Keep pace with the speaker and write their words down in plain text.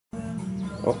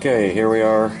Okay, here we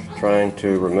are trying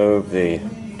to remove the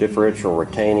differential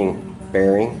retaining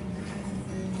bearing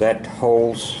that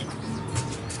holds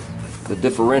the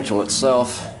differential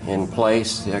itself in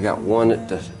place. I got one at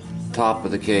the top of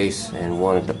the case and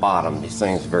one at the bottom. These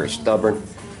things are very stubborn.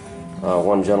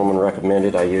 One gentleman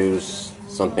recommended I use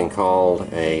something called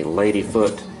a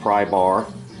ladyfoot pry bar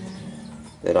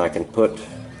that I can put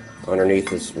underneath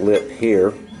this lip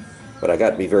here. But I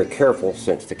got to be very careful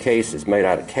since the case is made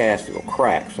out of cast, it will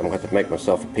crack. So I'm going to have to make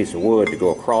myself a piece of wood to go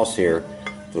across here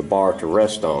for the bar to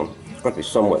rest on. It's going to be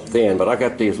somewhat thin, but I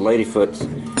got these ladyfoots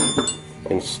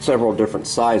in several different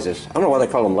sizes. I don't know why they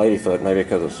call them ladyfoot, maybe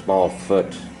because of the small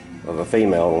foot of a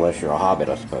female, unless you're a hobbit,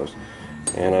 I suppose.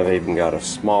 And I've even got a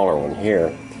smaller one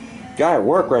here. Guy at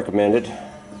work recommended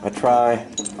I try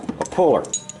a puller.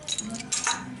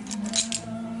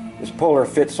 This puller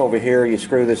fits over here. You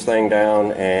screw this thing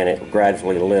down and it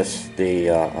gradually lifts the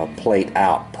plate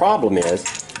out. Problem is,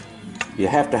 you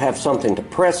have to have something to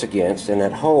press against, and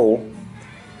that hole,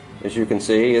 as you can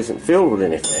see, isn't filled with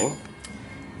anything.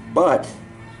 But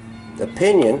the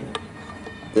pinion,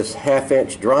 this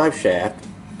half-inch drive shaft,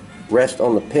 rests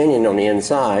on the pinion on the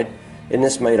inside, and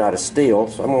this is made out of steel,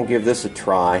 so I'm going to give this a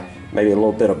try. Maybe a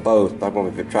little bit of both, but I'm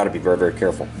going to try to be very, very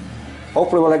careful.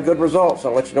 Hopefully we'll have good results.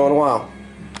 I'll let you know in a while.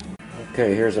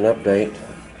 Okay, here's an update.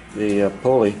 The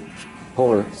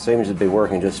puller seems to be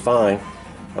working just fine.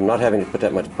 I'm not having to put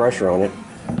that much pressure on it.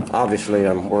 Obviously,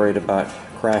 I'm worried about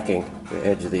cracking the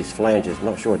edge of these flanges. I'm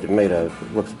not sure what they're made of.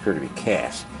 It looks appear to be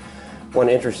cast. One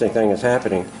interesting thing is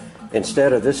happening.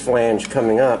 Instead of this flange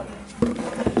coming up,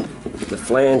 the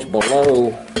flange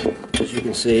below, as you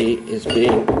can see, is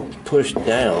being pushed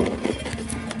down.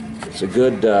 It's a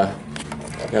good, got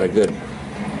a good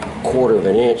quarter of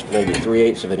an inch, maybe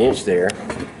 3/8 of an inch there.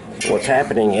 What's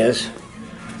happening is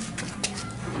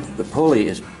the pulley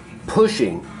is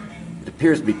pushing, it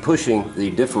appears to be pushing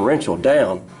the differential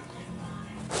down.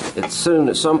 It's soon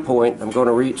at some point I'm going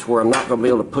to reach where I'm not going to be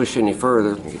able to push any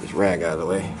further. Let me get this rag out of the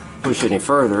way. Push any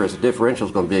further as the differential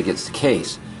is going to be against the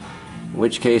case. In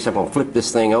which case I'm going to flip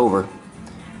this thing over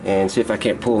and see if I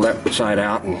can't pull that side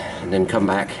out and then come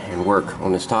back and work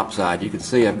on this top side. You can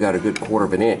see I've got a good quarter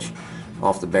of an inch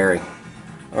off the bearing.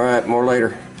 Alright, more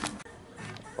later.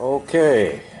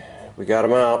 Okay, we got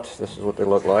them out. This is what they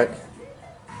look like.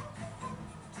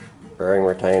 Bearing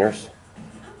retainers.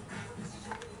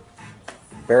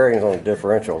 Bearings on the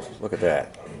differentials. Look at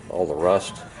that. All the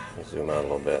rust. Let me zoom out a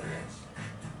little bit.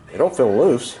 They don't feel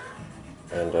loose,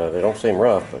 and they don't seem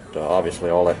rough, but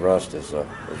obviously all that rust has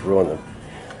ruined them.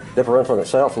 Differential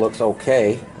itself looks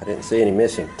okay. I didn't see any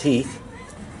missing teeth.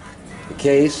 The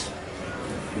case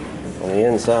on the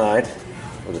inside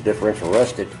where the differential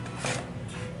rested,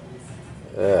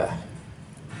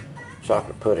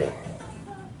 chocolate pudding.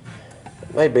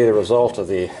 It may be the result of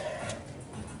that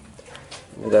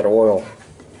oil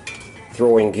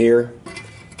throwing gear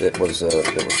that was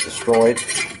destroyed.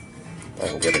 I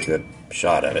can get a good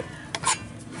shot at it.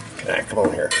 Come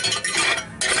on here.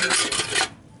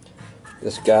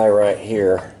 This guy right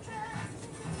here,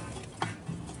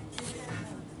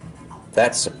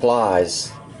 that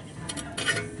supplies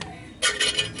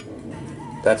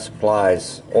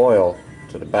oil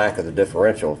to the back of the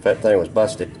differential. If that thing was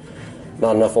busted,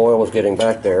 not enough oil was getting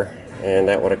back there, and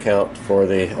that would account for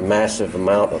the massive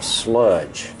amount of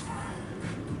sludge.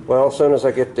 Well, as soon as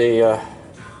I get the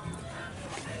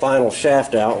final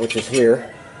shaft out, which is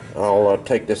here, I'll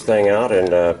take this thing out,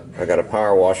 and I got a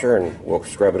power washer, and we'll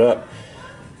scrub it up.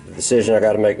 The decision I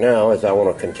got to make now is I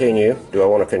want to continue. Do I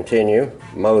want to continue,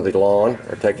 mow the lawn,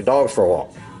 or take the dogs for a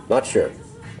walk? Not sure.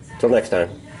 Till next time.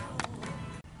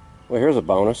 Well, here's a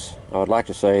bonus. I would like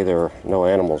to say there are no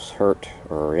animals hurt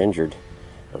or injured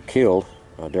or killed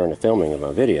during the filming of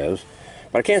my videos,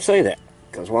 but I can't say that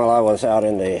because while I was out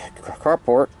in the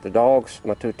carport, the dogs,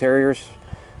 my two terriers,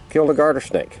 killed a garter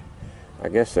snake. I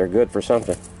guess they're good for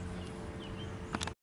something.